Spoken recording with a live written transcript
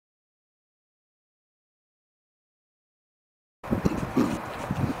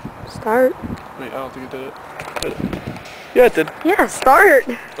Start. Wait, I don't think it did it. Yeah, it did. Yeah, start.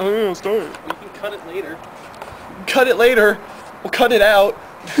 Oh, no, start. We can cut it later. Cut it later. We'll cut it out.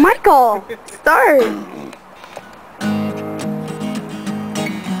 Michael, start.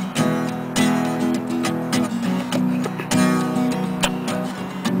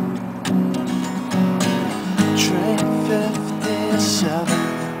 Train 57,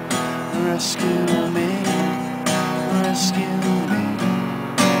 rescue me, rescue me.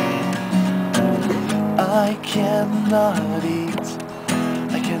 I cannot eat,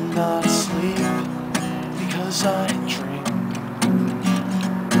 I cannot sleep, because I drink.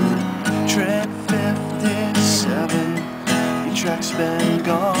 Train 57, your track's been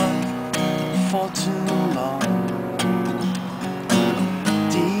gone for too long.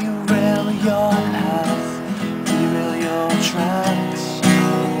 Derail your path, derail your tracks.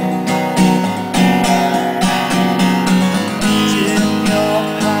 Did your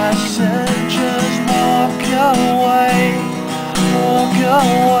passengers walk away, walk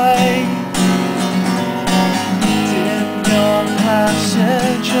away? Did your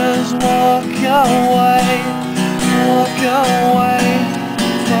passengers walk away, walk away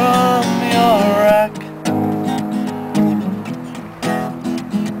from your wreck?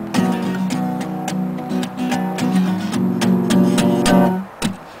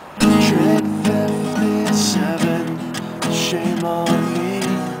 Train 57, shame on me,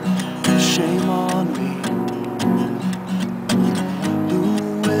 shame on me. Who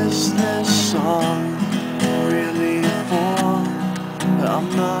is this song really for? I'm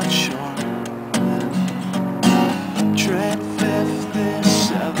not sure. Train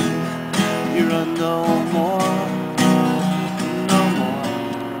 57, you're a no more, no more.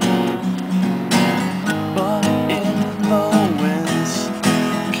 But in the winds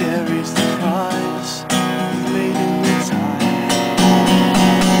carries the cry